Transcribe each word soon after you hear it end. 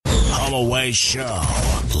Holloway Show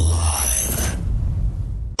live.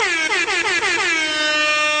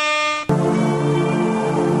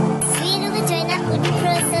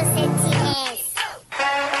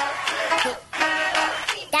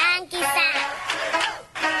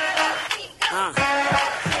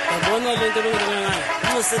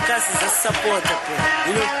 As a supporter,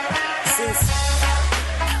 you know, since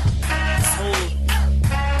this whole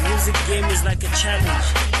music game is like a challenge.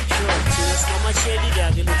 Sure, it's not much cheerleader, I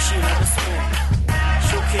look she have a small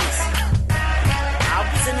showcase. I'll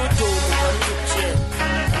be no dome, but look chair.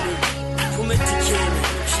 Pumet to chain,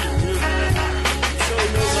 look she, you know. I'm sure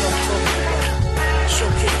you know what I'm talking about.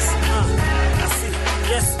 Showcase, I see,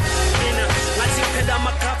 yes,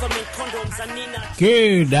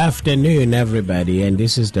 Good afternoon, everybody, and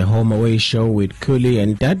this is the Home Away Show with Kuli,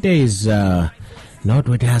 and Ntate is not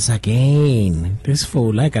with us again. This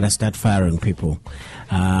fool, I gotta start firing people.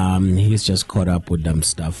 He's just caught up with them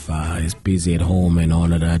stuff. He's busy at home and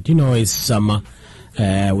all of that. You know, it's summer.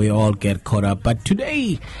 We all get caught up. But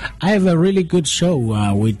today, I have a really good show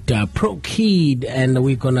with Pro Kid, and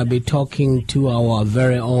we're going to be talking to our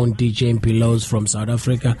very own DJ Mpilows from South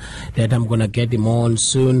Africa, that I'm going to get him on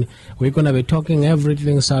soon. We're going to be talking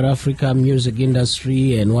everything South Africa music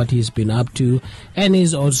industry and what he's been up to. And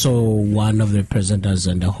he's also one of the presenters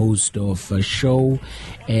and the host of a show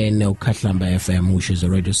in Katlamba FM, which is a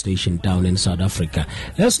radio station down in South Africa.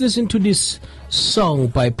 Let's listen to this song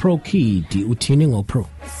by Pro Kid, Utining or Pro.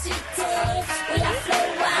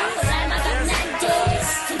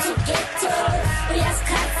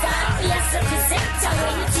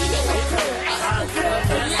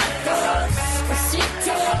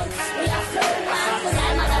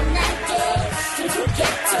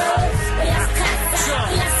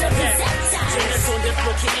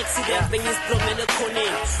 Bengiz blomele khone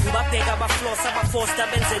ngibabheka abafloss abafoster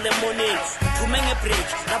benzele morning ngiphume break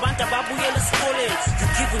nabantu ababuyela esikoleni you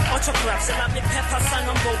give him autographs and I'm the pepper son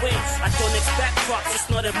number one. I don't expect props, it's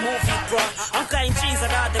not a movie, bro. I'm going things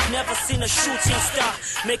that they've never seen a shooting star.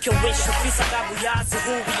 Make your wish, Fisa Gabuyazi,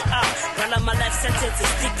 who we are. Run on my life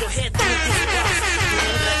sentences, stick your head through these bars.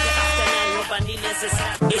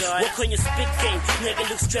 Work on your spit game, nigga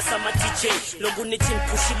look stress on my DJ. Logo nitin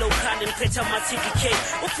pushi local and preta my TVK.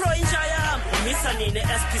 Pro enjoy Missa in the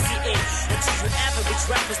SPCA. Until you average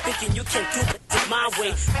rappers thinking you can do it my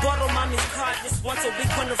way. Borrow mommy's card this once a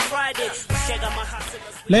week on a Friday.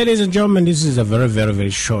 Ladies and gentlemen, this is a very, very, very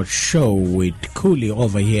short show with Kuli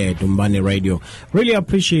over here at Umbani Radio. Really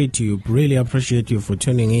appreciate you for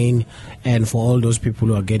tuning in, and for all those people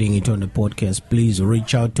who are getting it on the podcast, please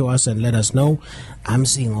reach out to us and let us know. I'm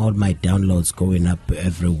seeing all my downloads going up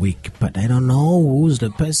every week, but I don't know who's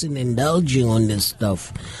the person indulging on this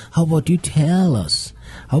stuff. How about you tell us?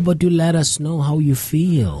 How about you let us know how you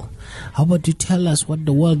feel? How about you tell us what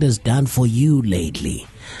the world has done for you lately?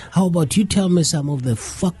 How about you tell me some of the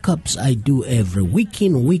fuck-ups I do every week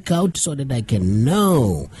in, week out, so that I can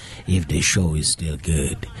know if the show is still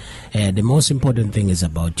good. The most important thing is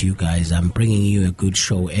about you guys. I'm bringing you a good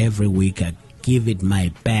show every week. I give it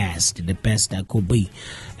my best, the best I could be.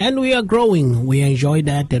 And we are growing. We enjoy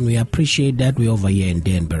that and we appreciate that. We're over here in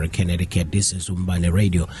Danbury, Connecticut. This is Umbani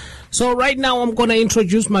Radio. So right now I'm going to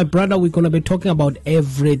introduce my brother. We're going to be talking about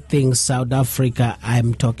everything South Africa.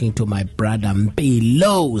 I'm talking to my brother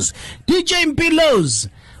Mpilows. DJ Mpilows,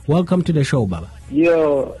 welcome to the show, Baba.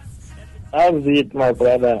 Yo, how's it, my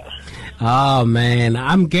brother? Oh man,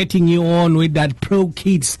 I'm getting you on with that Pro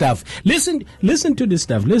Kid stuff. Listen to this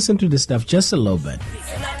stuff. Listen to this stuff just a little bit.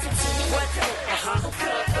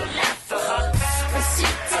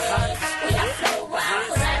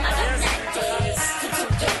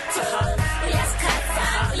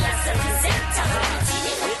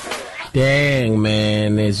 Dang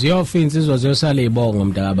man, it's your fins. This was your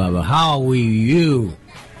salibong, Baba. How are you?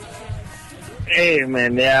 Hey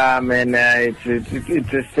man, yeah man, it's a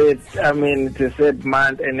sad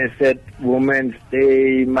month and a sad Women's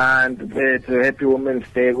Day month. It's a happy Women's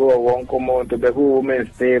Day. Go won't come on to the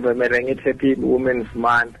Women's Day, but it's happy Women's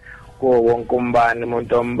Month. I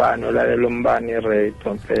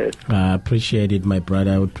appreciate it, my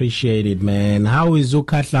brother. I appreciate it, man. How is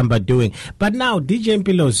Katlamba doing? But now, DJ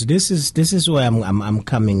Mpilows, this is where I'm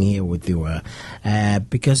coming here with you,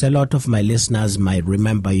 because a lot of my listeners might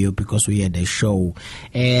remember you because we had a show,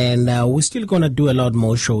 and we're still gonna do a lot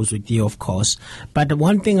more shows with you, of course. But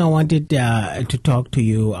one thing I wanted to talk to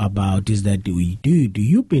you about is that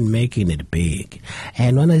you've been making it big,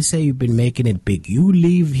 and when I say you've been making it big, you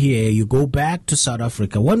live here. You go back to South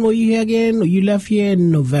Africa. When were you here again? You left here in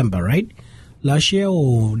November, right? Last year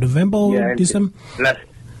or November or December?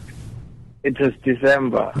 It was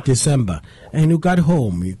December. December. And you got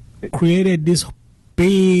home. created this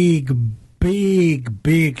big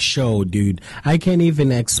show, dude. I can't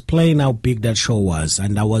even explain how big that show was.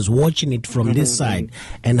 And I was watching it from this side,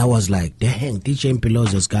 and I was like, dang, DJ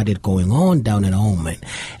Mpiloza's got it going on down at home, man.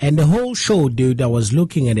 And the whole show, dude, I was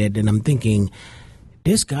looking at it, and I'm thinking,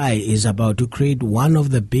 this guy is about to create one of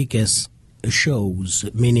the biggest shows,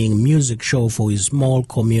 meaning music show for his small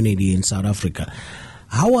community in South Africa.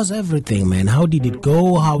 How was everything, man? How did it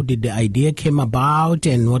go? How did the idea came about,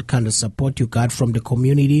 and what kind of support you got from the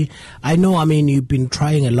community? I know, I mean, you've been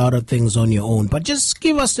trying a lot of things on your own, but just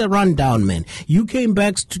give us the rundown, man. You came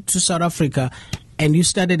back to South Africa and you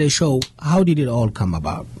started a show. How did it all come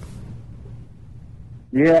about?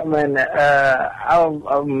 Yeah, man. I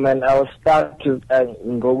was start to I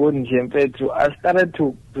started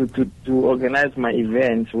to organize my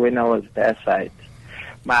events when I was that side.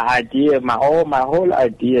 My whole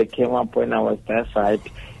idea came up when I was that side,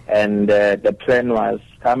 and the plan was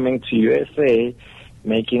coming to USA,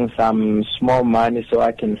 making some small money so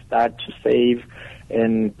I can start to save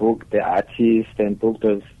and book the artists and book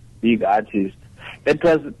those big artists. That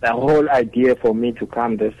was the whole idea for me to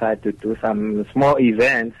come this side to do some small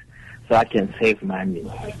events so I can save money.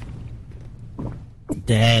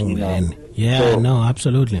 Dang, man. Yeah, no,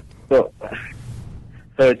 absolutely. So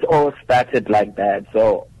it all started like that.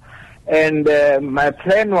 So, and my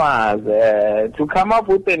plan was to come up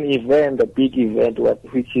with an event, a big event, was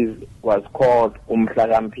called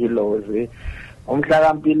Umhlakampilozi.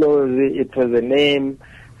 Umhlakampilozi, it was a name.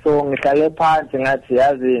 So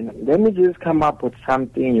let me just come up with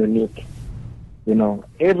something unique. You know,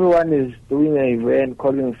 everyone is doing an event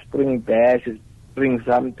calling Spring Bash, Spring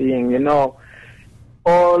something, you know.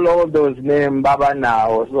 All those names, Baba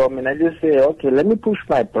now. So I mean, I just say, okay, let me push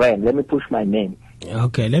my brand, let me push my name.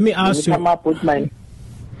 Okay, let me ask you. Come up with my.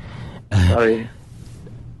 Sorry.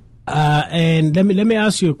 And let me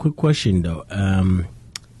ask you a quick question though.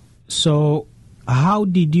 So, how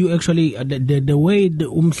did you actually the way the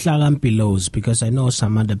Umhlakampilos? Because I know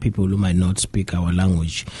some other people who might not speak our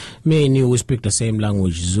language. Me and you, we speak the same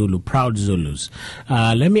language, Zulu, proud Zulus.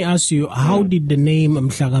 Let me ask you, how did the name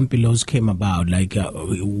Umhlakampilos came about? Like,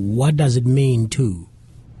 what does it mean too?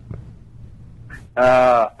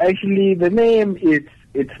 Actually, the name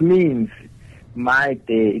it means my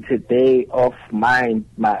day. It's a day of mine.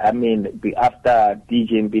 After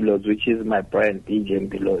DJ Mpilos, which is my brand, DJ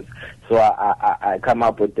Mpilos. So I come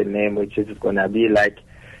up with the name, which is gonna be like,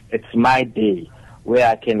 it's my day, where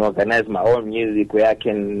I can organize my own music, where I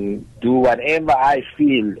can do whatever I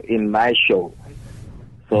feel in my show.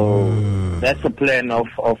 So that's the plan of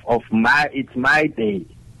my. It's my day.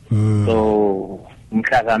 So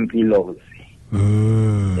Mhlakampilos.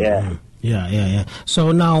 Yeah.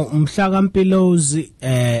 So now, Mhlakampilos,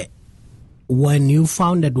 when you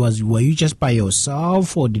found it, were you just by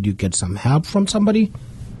yourself, or did you get some help from somebody?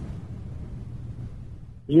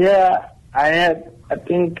 Yeah, I had. I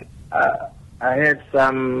think I had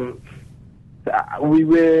some. We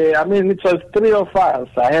were. I mean, it was 3 of us.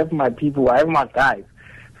 I have my people. I have my guys.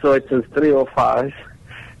 So it was 3 of us.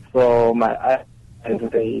 So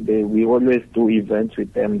we always do events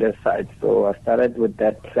with them this side. So I started with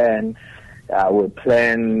that plan.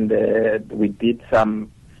 We did some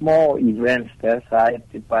small events that side,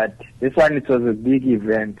 but this one, it was a big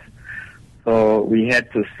event. So we had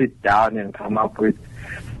to sit down and come up with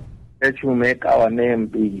how to make our name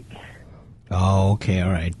big. Oh, okay, all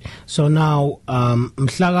right. So now,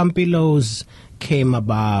 Mhlakampilos came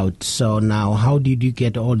about. So now, how did you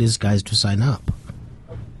get all these guys to sign up?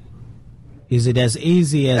 Is it as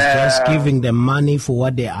easy as just giving them money for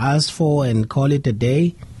what they asked for and call it a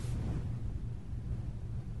day?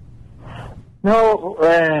 No,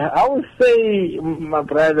 I would say, my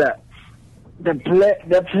brother, the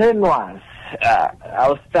plan was,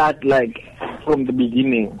 I'll start like from the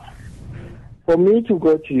beginning. For me to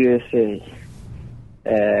go to USA,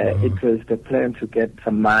 it was the plan to get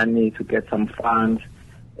some money, to get some funds,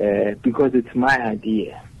 because it's my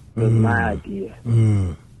idea. It was my idea.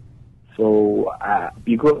 So,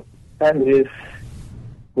 because this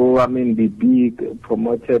go, be big,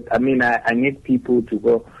 promoted. I need people to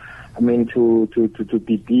go. To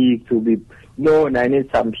be big, to be known. I need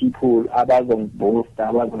some people, others on both,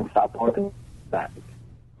 others on support that.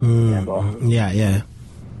 Yeah.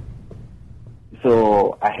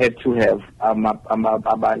 So I had to have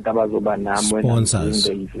sponsors.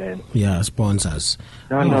 Yeah, sponsors.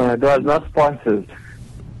 No, there was not sponsors.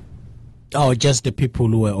 Oh, just the people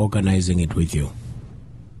who were organizing it with you.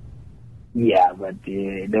 Yeah, but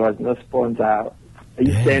there was no sponsor.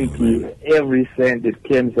 Every cent it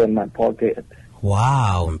came from my pocket.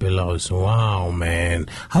 Wow, Mpilos, wow, man.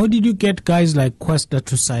 How did you get guys like Questa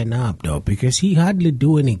to sign up, though? Because he hardly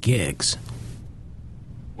do any gigs.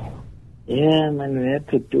 Yeah, man, we had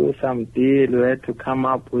to do some deal. We had to come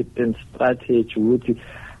up with a strategy with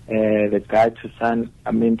the guy to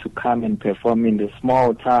come and perform in the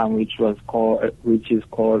small town, which is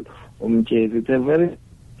called Umjes. It's a very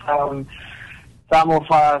town. Some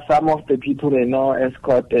of the people they know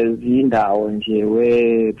escort as Zindawo,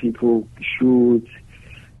 where people shoot.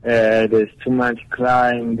 There's too much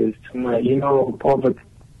crime. There's too much, poverty,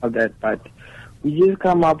 all that. But we just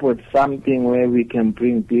come up with something where we can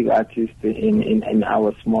bring big artists in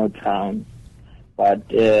our small town. But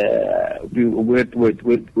with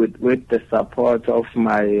the support of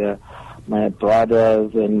my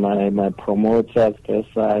brothers and my promoters per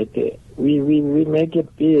side, we make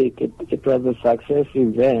it big. It was a success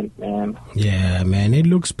event, man. Yeah, man, it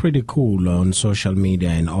looks pretty cool on social media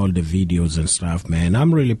and all the videos and stuff, man.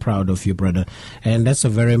 I'm really proud of you, brother. And that's a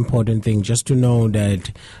very important thing, just to know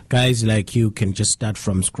that guys like you can just start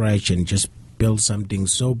from scratch and just build something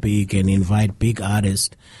so big and invite big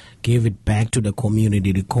artists, give it back to the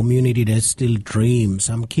community that still dreams.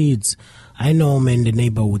 Some kids, I know, man, the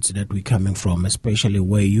neighborhoods that we're coming from, especially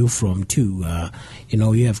where you're from too,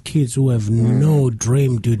 you have kids who have no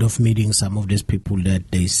dream, dude, of meeting some of these people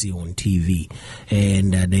that they see on TV,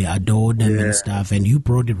 and they adore them and stuff, and you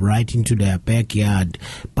brought it right into their backyard.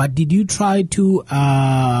 But did you try to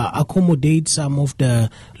accommodate some of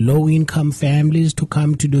the low-income families to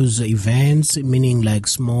come to those events, meaning like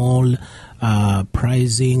small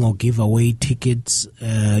pricing or giveaway tickets?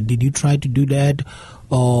 Did you try to do that?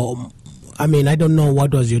 Or, I mean, I don't know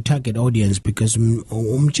what was your target audience, because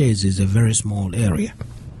Umches is a very small area.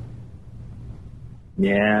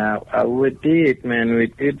 Yeah, we did, man. We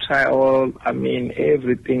did try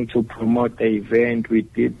everything to promote the event. We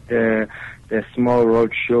did the small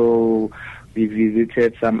road show. We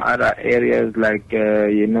visited some other areas like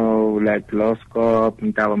Loskop,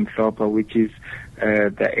 Mtawamhlopa, which is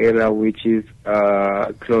the area which is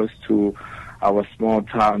close to our small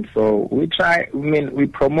town. So we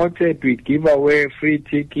promoted, we give away free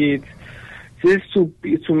tickets just to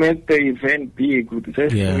make the event big,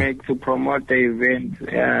 to promote the event.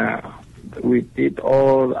 Yeah, we did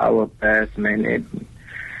all our best, man.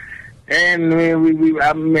 And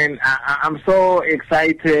I'm so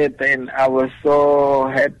excited, and I was so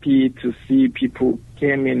happy to see people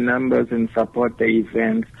came in numbers and support the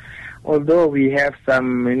events. Although we have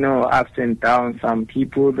some, ups and downs, some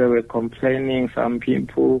people they were complaining, some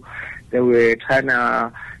people they were trying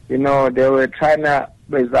to,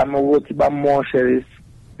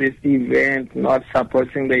 this event, not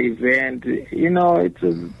supporting the event. It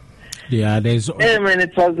was. Yeah, it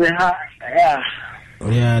was a hard. Yeah.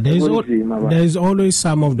 Yeah, there's always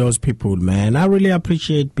some of those people, man. I really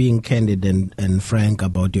appreciate being candid and frank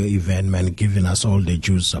about your event, man, giving us all the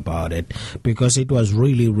juice about it, because it was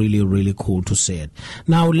really, really, really cool to see it.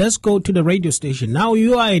 Now, let's go to the radio station. Now,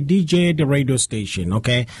 you are a DJ at the radio station,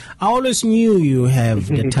 okay? I always knew you have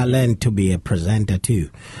the talent to be a presenter, too,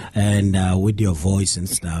 and with your voice and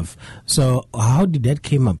stuff. So, how did that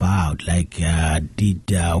came about? Like,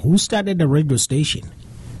 who started the radio station?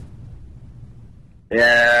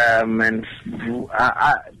 Yeah, man.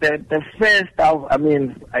 The first, I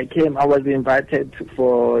was invited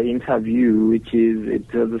for interview,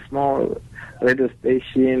 it was a small radio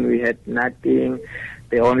station. We had nothing.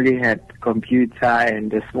 They only had computer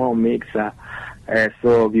and a small mixer.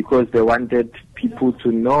 So because they wanted people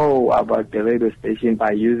to know about the radio station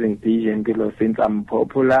by using DJ Mpilo, since I'm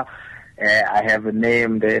popular, I have a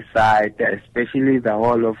name their side, especially the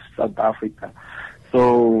whole of South Africa.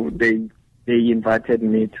 So they invited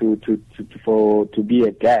me to be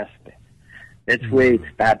a guest. That's where it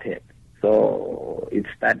started. So it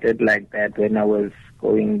started like that when I was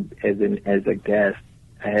going as a guest.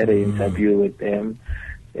 I had an interview with them,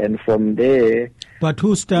 and from there. But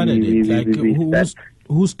who started it?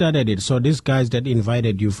 Who started it? So these guys that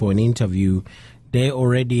invited you for an interview, they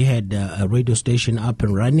already had a radio station up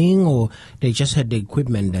and running, or they just had the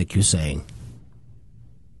equipment, like you're saying?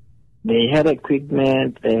 They had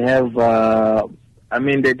equipment, they have,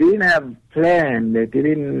 they didn't have plan, they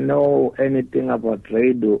didn't know anything about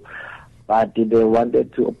radio, but they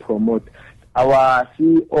wanted to promote. Our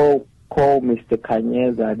CEO called Mr.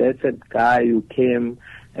 Kanyeza, that's a guy who came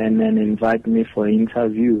and then invited me for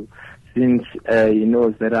interview, since he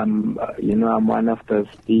knows that I'm one of those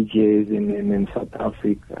DJs in South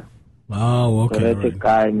Africa. Oh, okay. So that's a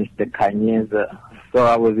guy, Mr. Kanyeza. So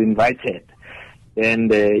I was invited.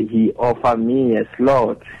 And he offered me a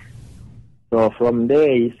slot. So from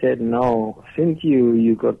there, he said, no, since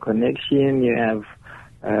you got connection, you have,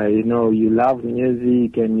 you love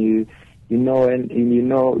music, and you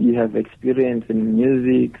have experience in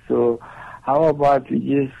music. So how about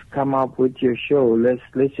you just come up with your show? Let's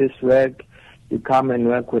just work. You come and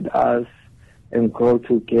work with us and grow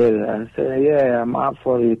together. I said, yeah, I'm up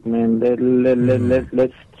for it, man.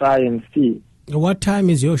 Let's try and see. What time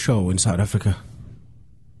is your show in South Africa?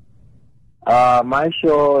 My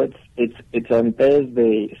show, it's on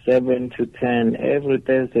Thursday, 7 to 10. Every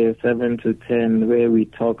Thursday, 7 to 10, where we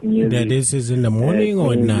talk music. That is in the morning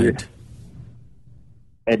or at night?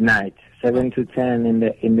 At night, 7 to 10 in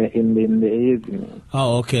the evening.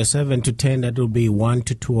 Oh, okay, 7 to 10. That will be 1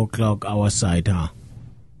 to 2 o'clock our side, huh?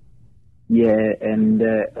 Yeah, and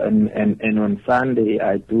on Sunday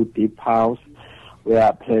I do deep house, where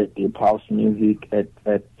I play deep house music at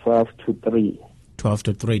 12 to 3. 12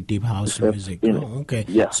 to 3 deep house music. Oh, okay.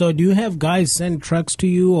 Yeah. So do you have guys send tracks to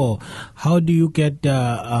you, or how do you get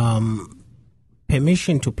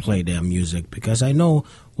permission to play their music? Because I know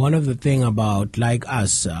one of the thing about, like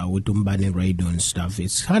us with Umbani Radio and stuff,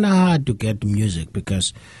 it's kind of hard to get music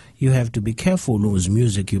because you have to be careful whose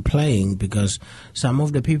music you're playing, because some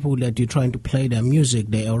of the people that you're trying to play their music,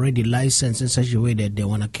 they already licensed in such a way that they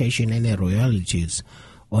want to cash in any royalties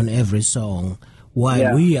on every song,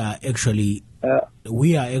 while we are actually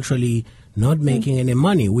not making any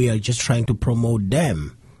money. We are just trying to promote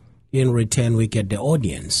them. In return, we get the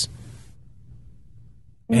audience.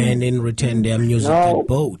 And in return, their music get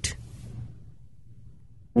bought.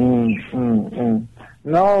 No,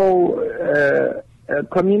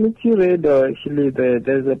 community radio, actually,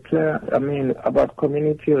 there's a plan, about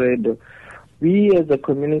community radio. We, as a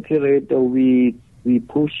community radio, we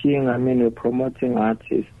pushing, we're promoting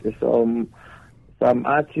artists. Some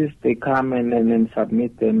artists, they come and then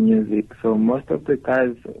submit their music. So most of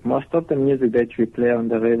the music that we play on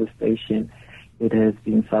the radio station, it has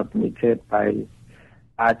been submitted by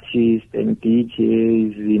artists and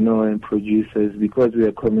DJs, and producers, because we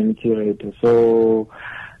are community radio. So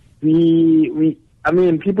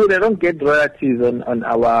people, they don't get royalties on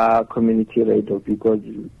our community radio because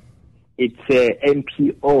it's a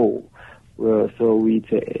NPO. So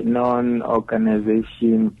it's a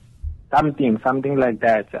non-organization, something like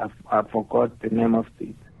that. I forgot the name of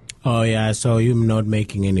it. Oh, yeah, so you're not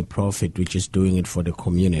making any profit, which is doing it for the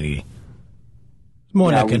community. It's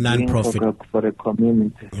more like a non-profit. For the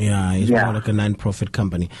community. Yeah, it's more like a non-profit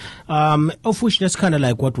company. Of which that's kind of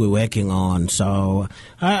like what we're working on. So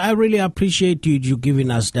I really appreciate you giving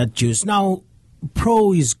us that juice. Now,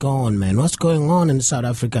 Pro is gone, man. What's going on in South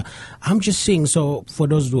Africa? I'm just seeing, so for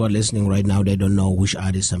those who are listening right now, they don't know which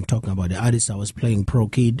artist I'm talking about. The artist I was playing, Pro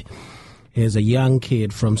Kid, is a young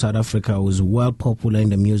kid from South Africa who's well popular in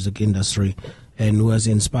the music industry and who has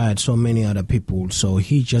inspired so many other people. So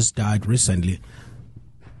he just died recently.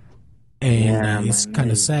 And it's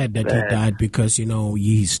kind of sad that he died because,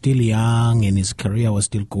 he's still young and his career was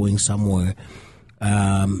still going somewhere.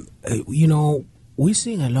 We're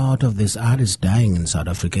seeing a lot of these artists dying in South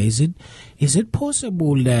Africa. Is it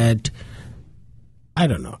possible that, I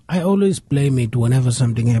don't know, I always blame it whenever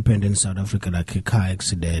something happened in South Africa, like a car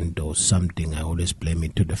accident or something, I always blame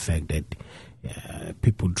it to the fact that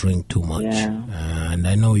people drink too much. And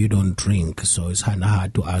I know you don't drink, so it's kind of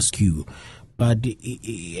hard to ask you. But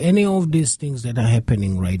any of these things that are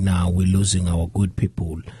happening right now, we're losing our good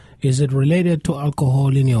people. Is it related to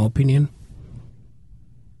alcohol, in your opinion?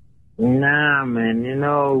 Nah, man.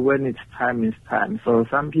 When it's time, it's time. So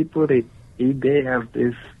some people, they have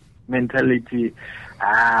this mentality,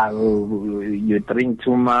 you drink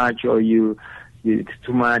too much or it's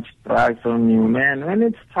too much drugs on you. Man, when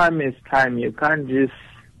it's time, it's time. You can't just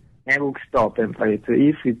stop and play. So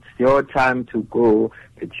if it's your time to go,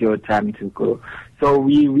 it's your time to go. So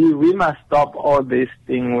we must stop all this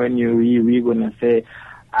thing when we're gonna say,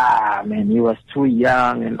 man, he was too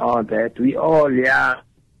young and all that. We all young.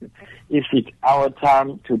 If it's our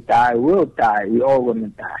time to die, we'll die. We all gonna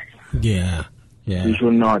die. Yeah. We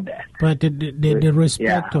should know that. But the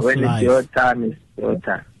respect of when life. When it's your time, it's your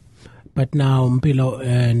time. But now, Mpilo,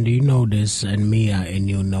 and you know this, and Mia, and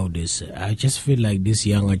you know this, I just feel like this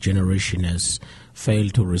younger generation has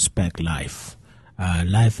failed to respect life.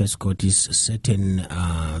 Life has got these certain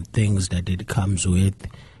things that it comes with,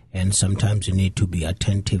 and sometimes you need to be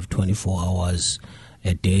attentive 24 hours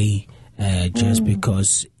a day, just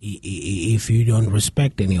because if you don't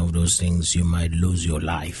respect any of those things, you might lose your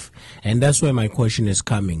life. And that's where my question is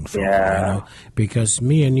coming from, because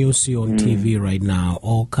me and you see on TV right now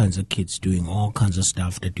all kinds of kids doing all kinds of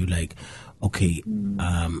stuff that you like, okay,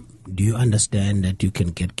 do you understand that you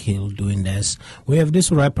can get killed doing this? We have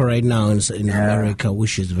this rapper right now in America,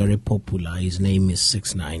 which is very popular. His name is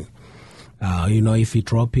 6ix9ine. If you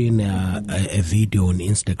drop in a video on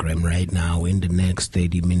Instagram right now, in the next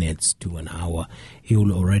 30 minutes to an hour, he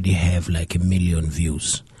will already have like 1 million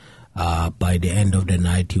views. By the end of the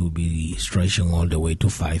night, he will be stretching all the way to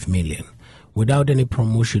 5 million. Without any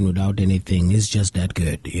promotion, without anything, he's just that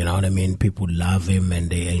good. You know what I mean? People love him and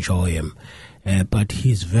they enjoy him. But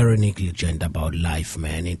he's very negligent about life,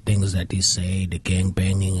 man. In things that he say, the gang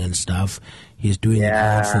banging and stuff, he's doing it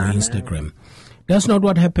all for Instagram. That's not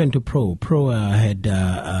what happened to Pro. Pro had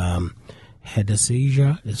a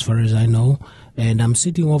seizure, as far as I know. And I'm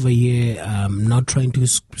sitting over here not trying to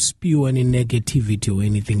spew any negativity or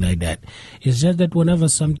anything like that. It's just that whenever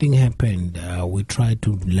something happened, we try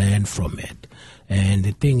to learn from it. And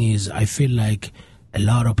the thing is, I feel like a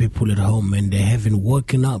lot of people at home, and they haven't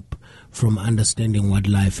woken up from understanding what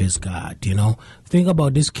life has got, you know. Think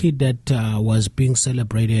about this kid that was being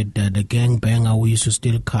celebrated, the gangbanger who used to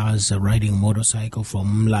steal cars, riding motorcycle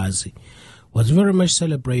from Mlazi. Was very much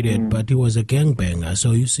celebrated, but he was a gangbanger.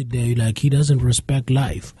 So you sit there, like, he doesn't respect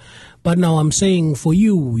life. But now I'm saying, for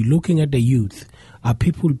you, looking at the youth, are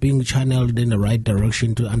people being channeled in the right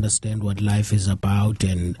direction to understand what life is about,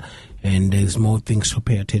 and there's more things to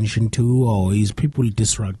pay attention to, or is people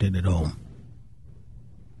distracted at home?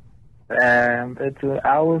 But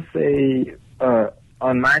I would say,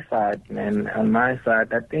 on my side,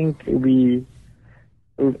 I think we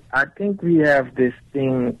have this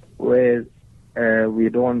thing where we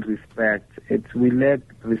don't respect. We lack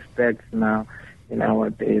respect now in our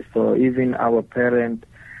days. So even our parents,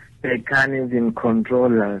 they can't even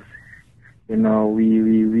control us. You know,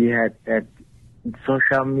 we had that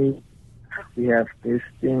social media. We have this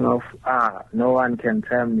thing of no one can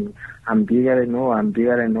tell me I'm bigger than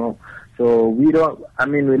no. So we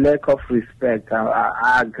lack of respect.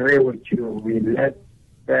 I agree with you. We lack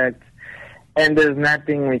respect. And there's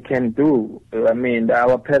nothing we can do. I mean,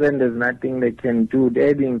 our parents, there's nothing they can do.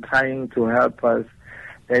 They've been trying to help us.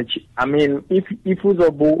 If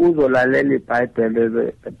uzolalela iBhayibheli,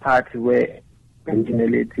 there's a part where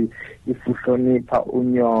if uhlonipha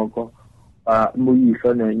unyoko,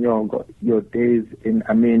 muyihlo nonyoko, your days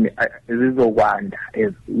zizokwanda.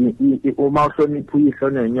 Uma uhlonipha uyihlo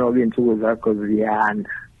nonyoko, iy'nsuku zakho ziyanda.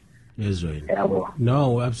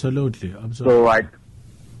 No, absolutely. So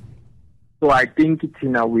I think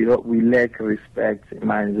we lack respect,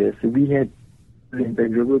 man. So we had in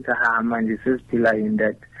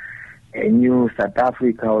that a new South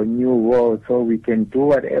Africa or new world, so we can do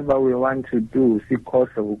whatever we want to do.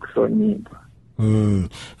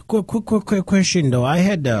 Quick question though. I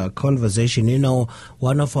had a conversation. You know,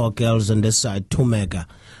 one of our girls on this side, Tumega,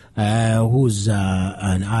 who's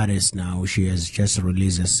an artist now. She has just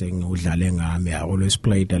released a single, I always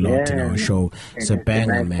play it a lot in our show. It's a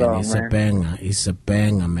banger, man. It's a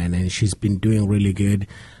banger, man. And she's been doing really good.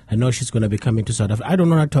 I know she's going to be coming to South Africa. I don't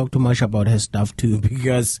want to talk too much about her stuff too,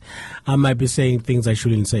 because I might be saying things I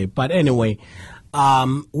shouldn't say. But anyway,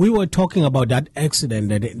 we were talking about that accident,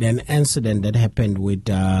 that incident that happened with,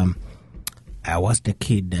 what's the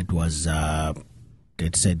kid that was, that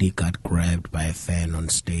said he got grabbed by a fan on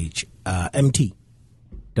stage. MT,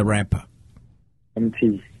 the rapper.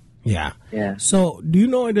 MT. Yeah. So, do you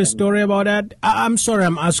know the story about that? I'm sorry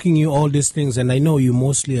I'm asking you all these things, and I know you're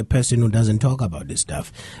mostly a person who doesn't talk about this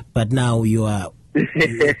stuff. But now you are,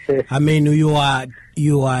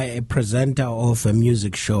 you are a presenter of a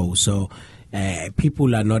music show, so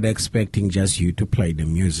people are not expecting just you to play the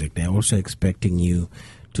music. They're also expecting you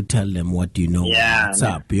to tell them what you know, what's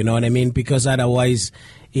up. You know what I mean? Because otherwise,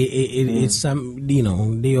 it's some,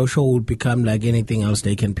 your show will become like anything else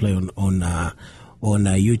they can play on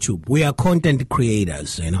YouTube. We are content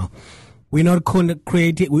creators, you know. We're not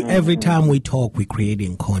creating. Every time we talk, we're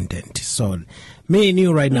creating content. So, me and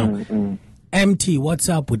you right now, MT, what's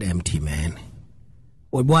up with MT, man?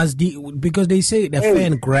 Because they say the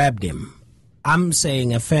fan grabbed him. I'm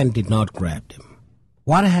saying a fan did not grab him.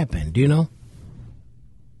 What happened? Do you know?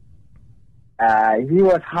 He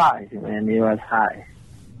was high, man. He was high.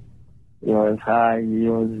 He was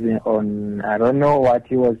on, I don't know what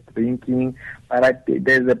he was drinking, but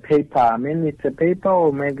there's a paper. I mean, it's a paper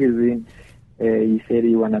or magazine. He said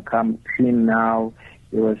he want to come clean now.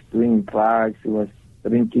 He was doing drugs. He was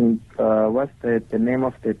drinking, what's the name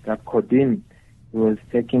of the codeine. He was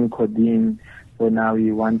taking codeine. So now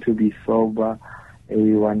he want to be sober.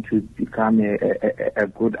 He want to become a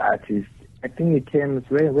good artist. I think it came,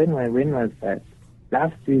 when was that?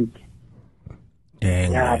 Last week.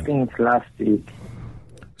 Dang, yeah, man. I think it's last week.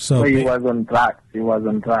 So he was on drugs.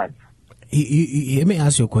 Let me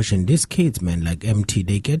ask you a question. These kids, man, like MT,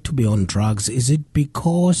 they get to be on drugs. Is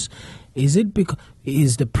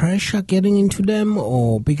the pressure getting into them,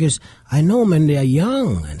 or because I know, man, they are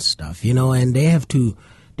young and stuff, and they're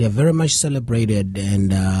very much celebrated,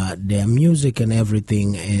 and their music and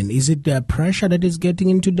everything. And is it the pressure that is getting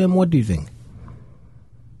into them? What do you think?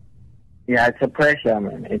 Yeah, it's a pressure,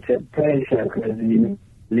 man. It's a pressure because you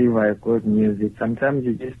live good music. Sometimes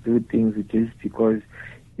you just do things just because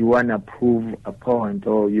you want to prove a point,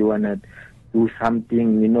 or you want to do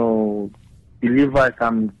something, deliver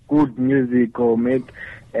some good music or make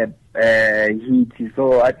a hit.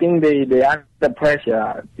 So I think they are under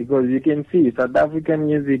pressure because you can see South African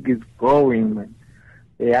music is growing, man.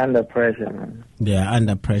 They are under pressure, man. They are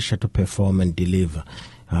under pressure to perform and deliver.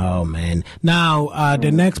 Oh, man. Now, the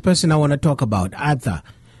next person I want to talk about, Arthur,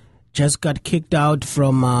 just got kicked out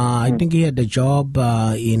from, I think he had a job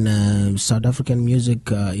in South African music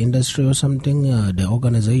industry or something, the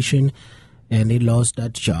organization, and he lost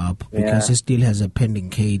that job because he still has a pending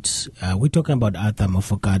case. We're talking about Arthur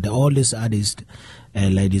Mafokate. All these artists,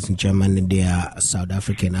 ladies and gentlemen, they are South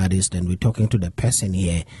African artists, and we're talking to the person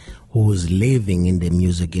here who's living in the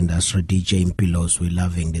music industry, DJ Mpilos. We're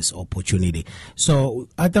loving this opportunity. So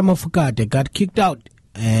Arthur Mafokate got kicked out,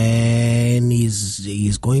 and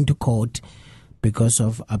he's going to court because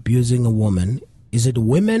of abusing a woman. Is it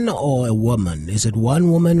women or a woman? Is it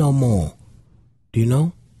one woman or more? Do you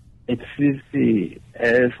know? It's Sisi.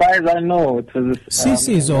 As far as I know, it was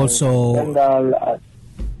Sisi is also.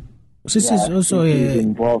 Sisi is also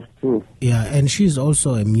involved too. Yeah, and she's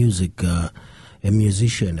also a musician.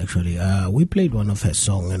 Actually, we played one of her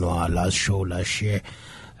songs in our last show last year.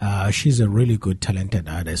 She's a really good, talented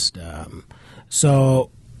artist. So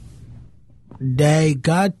they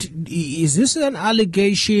got. Is this an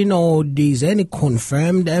allegation, or is any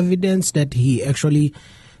confirmed evidence that he actually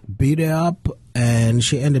beat her up and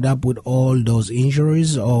she ended up with all those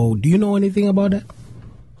injuries? Or do you know anything about that?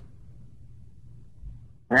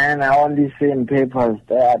 Man, I only see in papers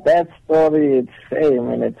that story. It's same,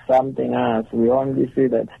 and it's something else. We only see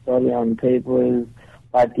that story on papers,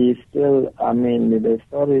 but he's still. The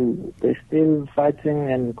story. They're still fighting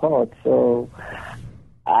in court. So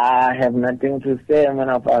I have nothing to say,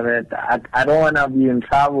 about it. I don't want to be in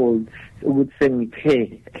trouble with saying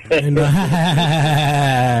hey.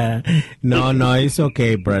 No, it's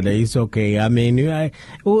okay, brother. It's okay.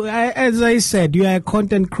 As I said, you are a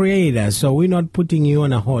content creator, so we're not putting you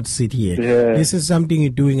on a hot seat here. Yeah. This is something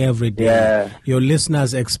you're doing every day. Yeah. Your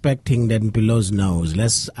listeners expecting that Mpilos knows.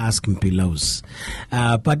 Let's ask Mpilos.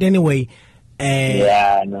 But anyway,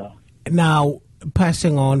 no. Now,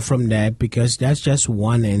 passing on from that, because that's just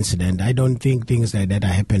one incident. I don't think things like that are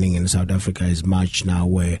happening in South Africa as much now,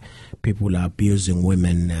 where people are abusing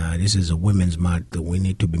women. This is a women's month. We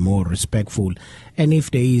need to be more respectful. And if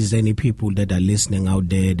there is any people that are listening out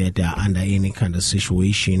there that are under any kind of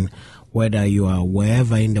situation, whether you are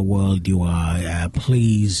wherever in the world you are,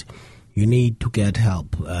 please, you need to get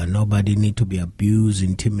help. Nobody need to be abused,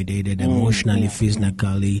 intimidated, emotionally,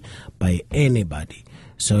 physically by anybody.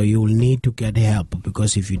 So you will need to get help,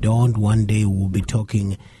 because if you don't, one day we'll be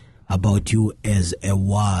talking about you as a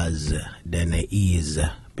was than a is,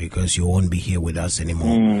 because you won't be here with us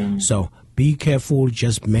anymore. So be careful.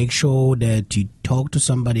 Just make sure that you talk to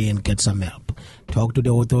somebody and get some help. Talk to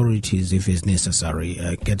the authorities if it's necessary.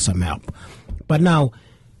 Get some help. But now,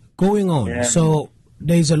 going on. So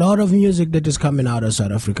there's a lot of music that is coming out of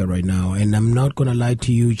South Africa right now, and I'm not going to lie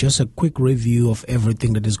to you, just a quick review of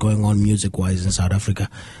everything that is going on music-wise in South Africa,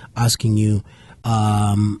 asking you,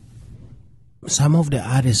 some of the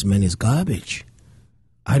artists, man, is garbage.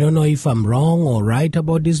 I don't know if I'm wrong or right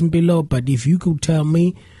about this below, but if you could tell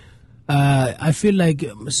me, I feel like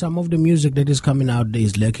some of the music that is coming out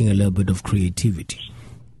is lacking a little bit of creativity.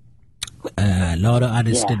 A lot of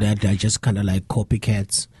artists that are just kind of like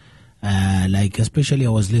copycats. Especially I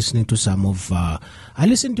was listening to some of, I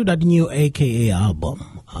listened to that new AKA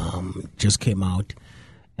album, just came out,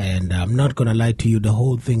 and I'm not going to lie to you, the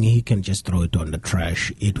whole thing, he can just throw it on the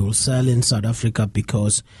trash. It will sell in South Africa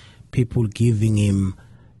because people giving him,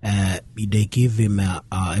 they give him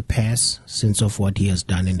a pass since of what he has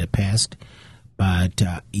done in the past. But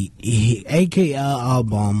AKA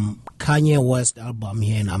album, Kanye West album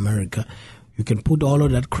here in America, you can put all of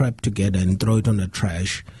that crap together and throw it on the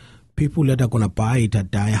trash. People that are going to buy it are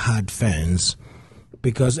die-hard fans,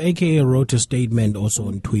 because AKA wrote a statement also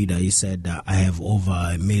on Twitter. He said, I have over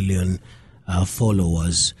 1 million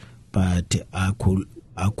followers, but I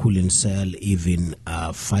couldn't sell even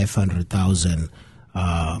 500,000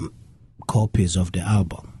 copies of the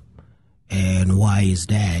album. And why is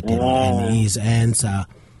that? And his answer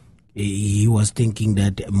he was thinking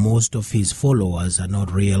that most of his followers are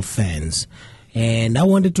not real fans. And I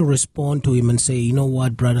wanted to respond to him and say, you know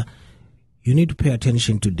what, brother, you need to pay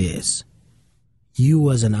attention to this. You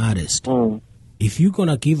as an artist, if you're going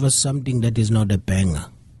to give us something that is not a banger,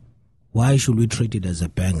 why should we treat it as a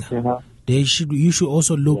banger? You should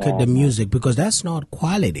also look at the music, because that's not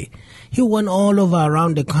quality. He went all over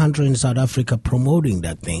around the country in South Africa promoting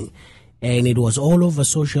that thing. And it was all over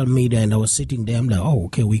social media, and I was sitting there, I'm like, oh,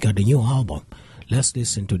 okay, we got a new album. Let's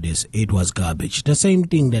listen to this. It was garbage. The same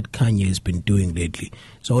thing that Kanye has been doing lately.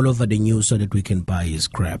 It's all over the news so that we can buy his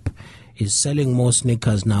crap. He's selling more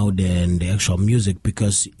sneakers now than the actual music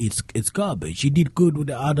because it's garbage. He did good with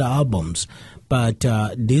the other albums, but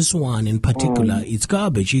this one in particular, it's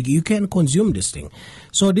garbage. You can't consume this thing.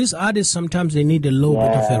 So these artists, sometimes they need a little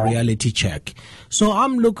bit of a reality check. So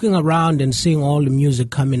I'm looking around and seeing all the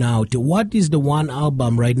music coming out. What is the one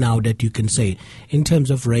album right now that you can say, in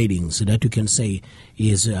terms of ratings, that you can say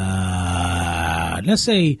is, let's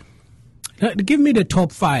say, give me the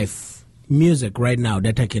top 5 music right now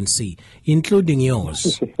that I can see, including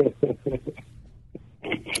yours.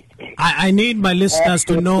 I need my listeners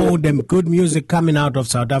to know the good music coming out of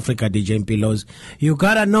South Africa, DJ Mpilos. You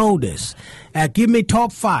gotta know this. Give me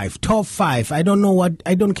top 5. Top 5. I don't know what.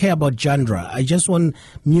 I don't care about genre. I just want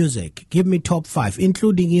music. Give me top 5,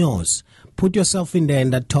 including yours. Put yourself in there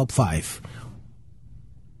in that top 5.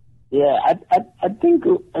 Yeah, I think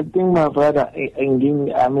my brother.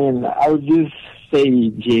 I mean, I'll just say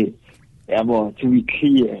J. To be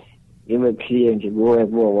clear, even clear and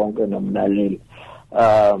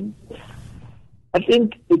I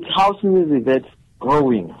think it's house music that's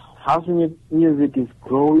growing. House music is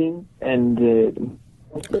growing, and the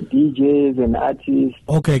DJs and artists.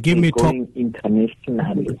 Okay, give me top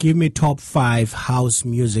internationally. Give me top 5 house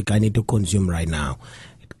music I need to consume right now.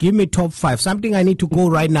 Give me top 5, something I need to go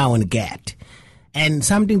right now and get, and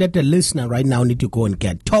something that the listener right now need to go and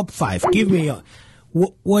get. Top 5. Give me your.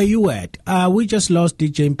 Where you at? We just lost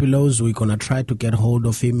DJ Mpilos. We're going to try to get hold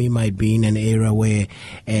of him. He might be in an area where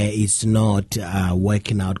it's not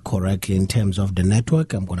working out correctly in terms of the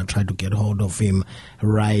network. I'm going to try to get hold of him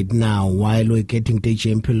right now while we're getting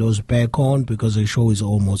DJ Mpilos back on, because the show is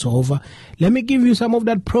almost over. Let me give you some of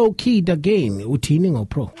that pro kid again. Utining or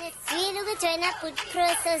pro?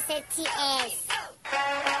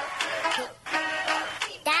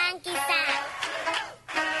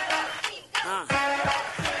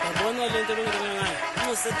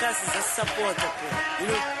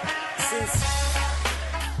 Since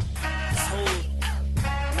this whole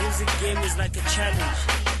music game is like a challenge,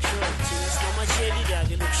 sure, it's not much early there,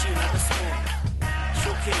 they look shit like a small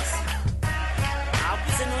showcase. I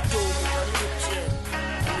was in a door, but I look shit.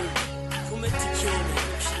 I mean, who made the game?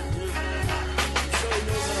 Look shit, I'm sure he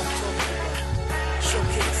knows what I'm talking about.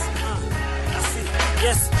 Showcase, I see,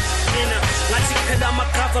 yes. Ngathi phela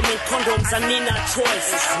ama-government condoms anina choice.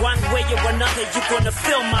 One way or another you gonna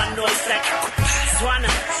feel my noise like Swana.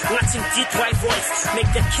 Ngathi deep white voice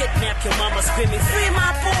make them kidnap your mama screaming free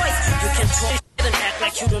my boys. You can talk and act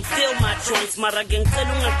like you don't feel my joints. Mara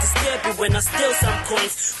ngicela ungadisturb you when I steal some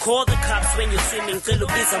coins. Call the cops when you see me ngicela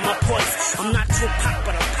ubiza my points. I'm not too packed,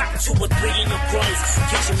 but I'm packed 2 or 3 in your groins.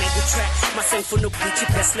 Get your mega track, my sengfuna ukubhithi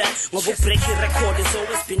best lap. Ngoba break record has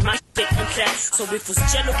always been my thick and flat. So if it's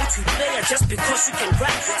jello with you player just because you can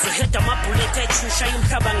rap. So hit them up bullet at you, shy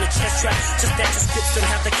umhlaba nge-chest trap. Just that your scripts don't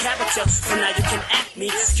have the character. For now you can act me.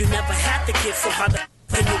 You never had the gift, so how the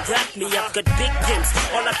can you rap me? I've got big pimps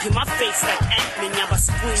all up in my face like acne. Never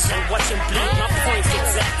squeeze and watch him bleed. My point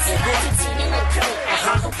exactly.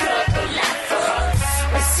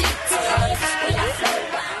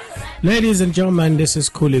 Ladies and gentlemen, this is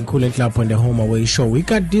Kuli Club on the Home Away Show. We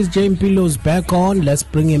got DJ Mpilos back on. Let's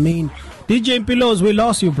bring him in. DJ Mpilos, we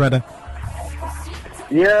lost you, brother.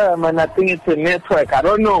 Yeah, man, I think it's a network. I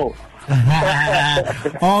don't know.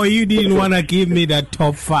 Oh, you didn't want to give me that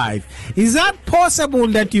top 5. Is that possible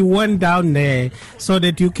that you went down there so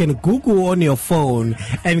that you can Google on your phone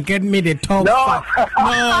and get me the top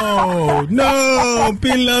 5? No,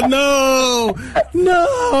 Pillow,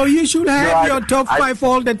 no. You should have your top 5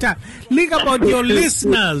 all the time. Think about your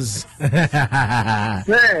listeners. I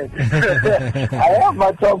have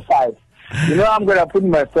my top 5. You know, I'm going to put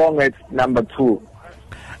my song at number 2.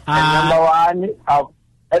 And number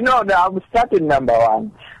 1, no, I'm starting number 1.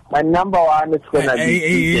 My number 1 is going to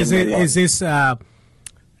be... Is this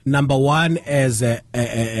number 1 as a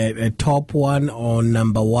top one, or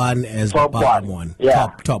number 1 as top the bottom one? Yeah.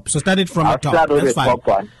 Top. So start it from the top. Start with That's the fine. top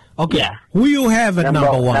one. Okay. Yeah. Who you have at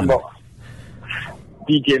number 1?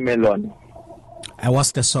 DJ Melon. And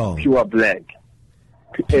what's the song? Pure Black.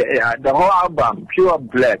 The whole album, Pure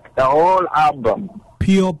Black. The whole album.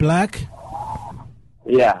 Pure Black?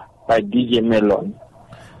 Yeah, by DJ Melon.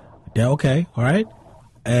 Yeah, okay, all right.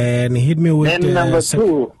 And hit me with then number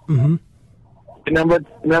two. Mm-hmm.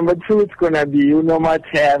 Number two, it's gonna be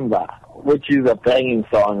Matemba, which is a banging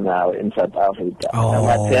song now in South Africa.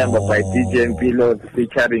 Matemba by DJ Mpilo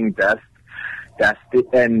featuring Dusty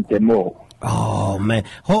and Demo. Oh man,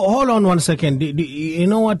 hold on 1 second. You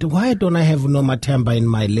know what? Why don't I have Nomatemba in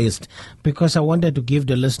my list? Because I wanted to give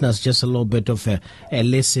the listeners just a little bit of a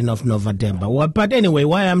listen of Nomatemba. But anyway,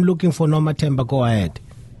 why I'm looking for Nomatemba? Go ahead.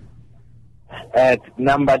 At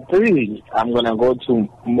number three, I'm gonna go to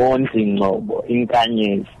Mondli Ngcobo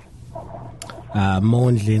Inkanyezi.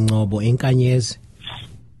 Mondli Ngcobo Inkanyezi.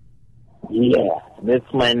 Yeah,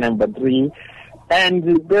 that's my number three. And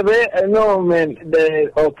number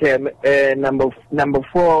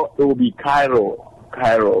four it will be Cairo.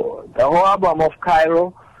 The whole album of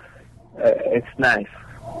Cairo, it's nice.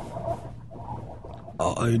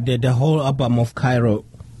 The whole album of Cairo.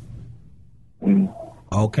 Mm.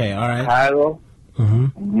 Okay, all right. Cairo. Mm-hmm.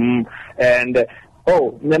 Mm-hmm. And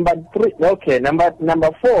number three. Okay, number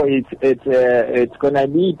four. It's gonna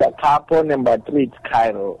be the Capo. Number three, it's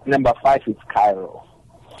Cairo. Number five, it's Cairo.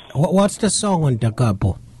 What's the song on Da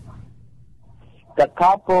Capo? Da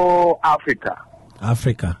Capo, Africa.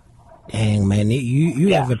 Africa. Dang, man,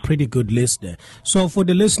 you have a pretty good list there. So for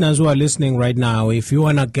the listeners who are listening right now, if you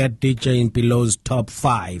want to get DJ Mpilo's top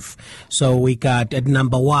 5, so we got at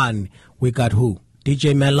number 1, we got who?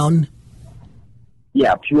 DJ Melon?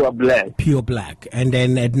 Yeah, Pure Black. Pure Black. And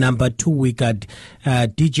then at number 2, we got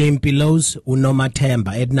DJ Mpilo's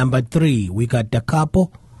Nomatemba. At number 3, we got Da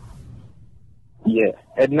Capo. Yeah.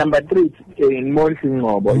 At number 3, it's in Mondli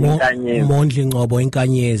Ngcobo Inkanyezi. Mondli Ngcobo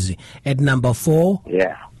Inkanyezi. At number 4?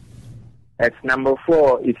 Yeah. At number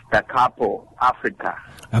 4, it's Da Capo, Africa.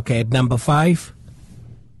 Okay, at number 5?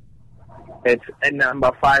 At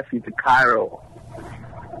number 5, it's Cairo.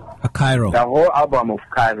 Cairo. The whole album of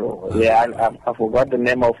Cairo. Yeah, I forgot the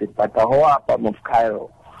name of it, but the whole album of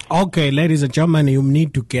Cairo. Okay, ladies and gentlemen, you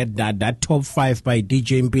need to get that top 5 by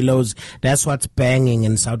DJ Mpilo's. That's what's banging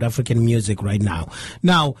in South African music right now.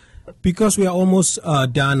 Now, because we are almost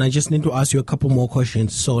done, I just need to ask you a couple more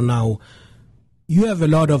questions. So now, you have a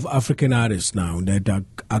lot of African artists now that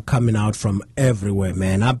are coming out from everywhere,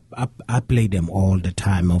 man. I play them all the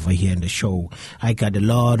time over here in the show. I got a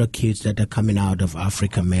lot of kids that are coming out of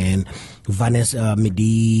Africa, man. Vanessa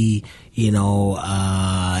Midi,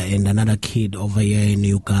 and another kid over here in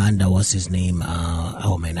Uganda. What's his name?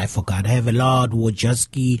 I forgot. I have a lot.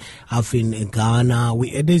 Wojaski, out in Ghana.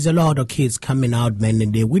 There's a lot of kids coming out, man,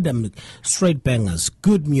 and they're with them straight bangers.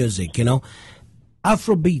 Good music,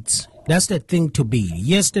 Afrobeats. That's the thing to be.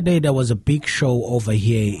 Yesterday there was a big show over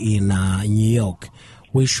here in New York,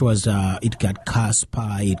 which was it got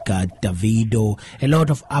Casper, it got Davido, a lot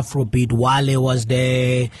of Afrobeat. Wale was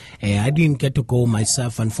there. I didn't get to go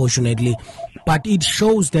myself, unfortunately, but it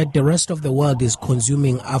shows that the rest of the world is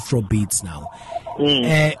consuming Afrobeats now.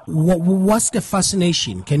 What's the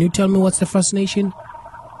fascination? Can you tell me what's the fascination?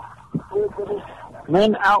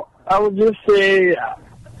 Man, I would just say.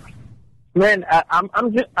 Man,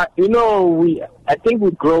 I'm just, I think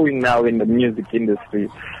we're growing now in the music industry,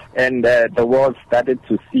 and the world started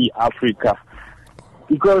to see Africa,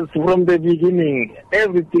 because from the beginning,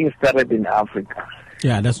 everything started in Africa.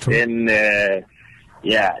 Yeah, that's true. Then the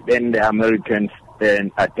Americans then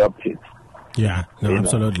adopted. Yeah, no,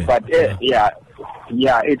 absolutely. But it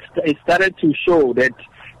started to show that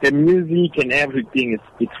the music and everything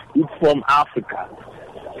it's from Africa.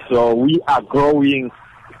 So we are growing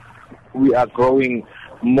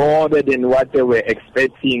more than what they were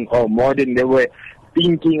expecting, or more than they were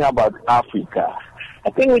thinking about Africa. I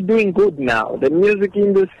think we're doing good now. The music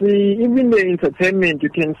industry, even the entertainment, you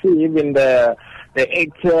can see even the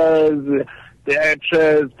actors, the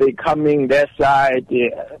actors, they coming their side.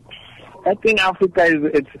 Yeah. I think Africa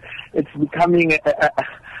it's becoming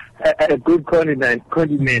a good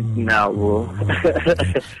continent now, bro.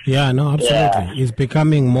 Yeah, no, absolutely. Yeah. It's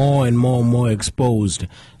becoming more and more exposed,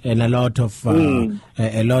 and a lot of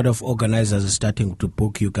organizers are starting to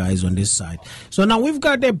book you guys on this side. So now we've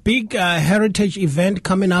got a big heritage event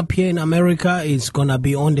coming up here in America. It's gonna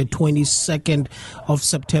be on the 22nd of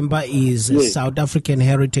September. Is South African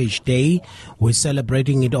Heritage Day. We're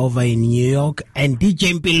celebrating it over in New York, and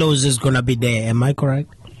DJ Mpilo's is gonna be there. Am I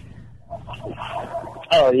correct?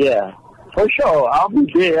 Oh, yeah. For sure. I'll be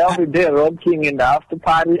there rocking in the after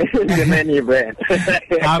party in the main event.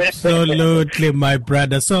 Absolutely, my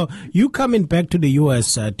brother. So, you coming back to the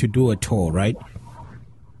U.S. To do a tour, right?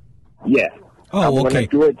 Yeah. Oh, I'm okay. going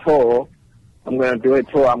to do a tour. I'm gonna do a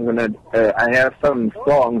tour. I have some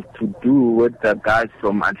songs to do with the guys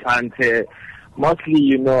from Atlanta.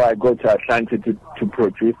 Mostly, I go to Atlanta to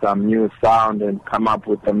produce some new sound and come up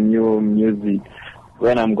with some new music.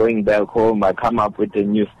 When I'm going back home, I come up with a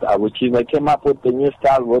new style, which is I came up with the new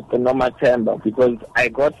style with the Nomathemba because I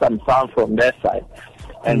got some sound from their side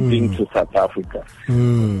and bring to South Africa.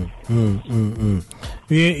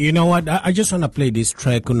 You know what? I just want to play this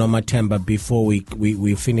track, Nomathemba, before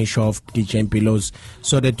we finish off DJ Mpilo's,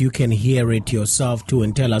 so that you can hear it yourself too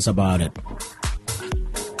and tell us about it.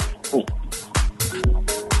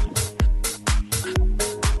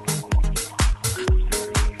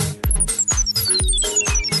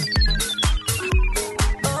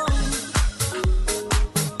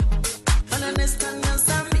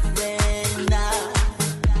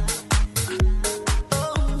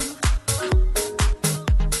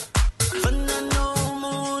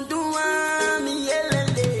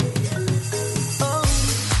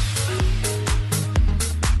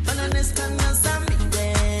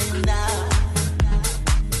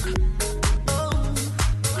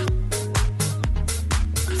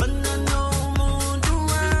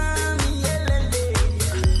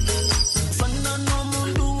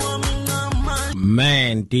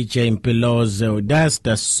 Man, DJ Mpilo's, that's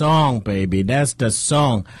the song, baby. That's the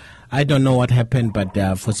song. I don't know what happened, but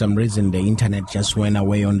for some reason the internet just went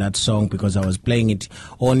away on that song because I was playing it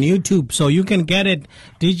on YouTube. So you can get it,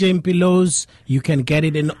 DJ Mpilo's. You can get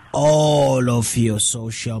it in all of your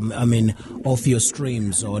of your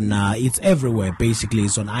streams on. It's everywhere basically.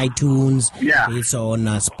 It's on iTunes. Yeah. It's on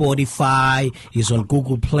Spotify. It's on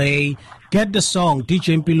Google Play. Get the song,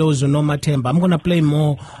 DJ Mpilo's Nomathemba. I'm going to play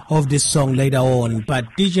more of this song later on. But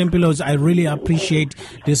DJ Mpilo's, I really appreciate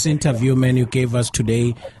this interview, man, you gave us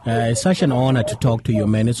today. It's such an honor to talk to you,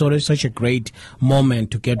 man. It's always such a great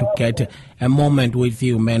moment to get a moment with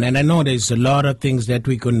you, man. And I know there's a lot of things that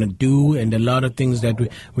we're going to do and a lot of things that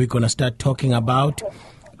we're going to start talking about.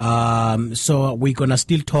 So we're going to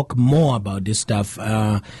still talk more about this stuff.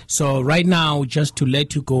 So right now, just to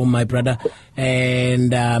let you go, my brother, and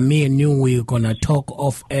me and you, we're going to talk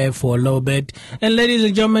off air for a little bit. And ladies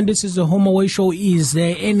and gentlemen, this is the Home Away Show. Is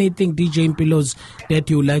there anything, DJ Mpilo's, that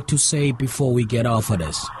you would like to say before we get off of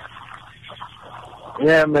this?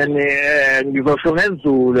 Yeah, man, I need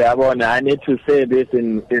to say this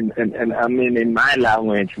in my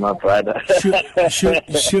language, my brother.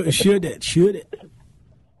 Shoot it.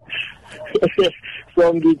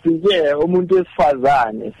 So ngithi-ke umuntu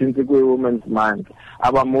wesifazane since kwi-Women's Month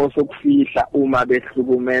abamosa ukufihla uma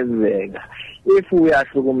behlukumezeka. If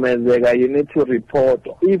uyahlukumezeka, you need to report.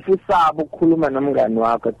 If usaba ukukhuluma nomngane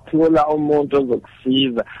wakho, thola umuntu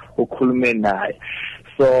ozokusiza ukhulume naye.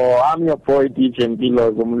 So I'm your boy DJ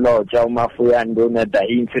Mpilo's Umloja Umafuyandona, the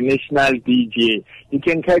international DJ. You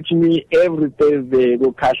can catch me every Thursday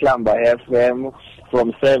go Kashlamba FM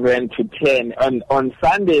from 7 to 10. On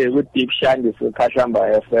Sunday with Deep Shandy so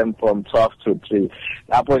Kashlamba FM from 12 to 3.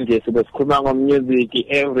 Upon this was Kumang music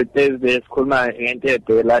every Thursday Kuma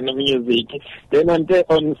Ntate music. Then on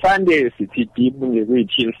Sunday it's deep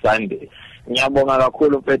chill Sunday. Ngiyabonga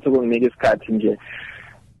kakhulu mfethu kunginika isikhathi nje.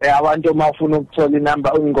 Abantu mafuna ukuthola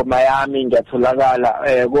inamba ingoma yami ngiyatholakala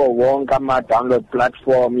ko wonke ama download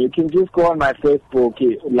platform. You can just go on my Facebook,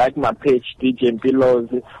 like my page DJ Mpilo's,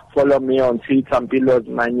 follow me on Twitter Mpilo's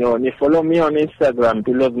Manyoni, follow me on Instagram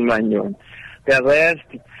Mpilo's Manyoni. The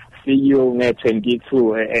rest, see you next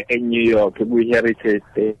 22 in New York with Heritage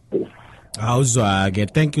Day.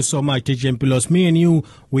 Thank you so much, DJ Mpilo's. Me and you,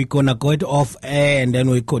 we're gonna go it off air and then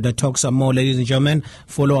we're gonna talk some more, ladies and gentlemen.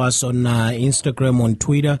 Follow us on Instagram, on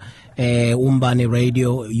Twitter, Umbani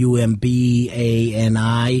Radio,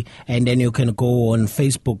 UMBANI, and then you can go on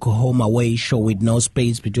Facebook, Home Away Show with no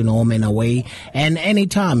space between home and away. And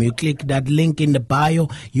anytime you click that link in the bio,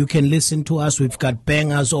 you can listen to us. We've got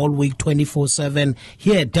bangers all week, 24/7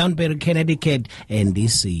 here at Danbury, Connecticut, and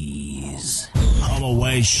this is Home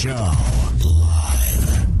Away Show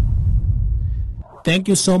live. Thank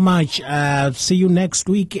you so much. See you next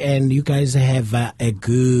week, and you guys have a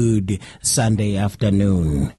good Sunday afternoon.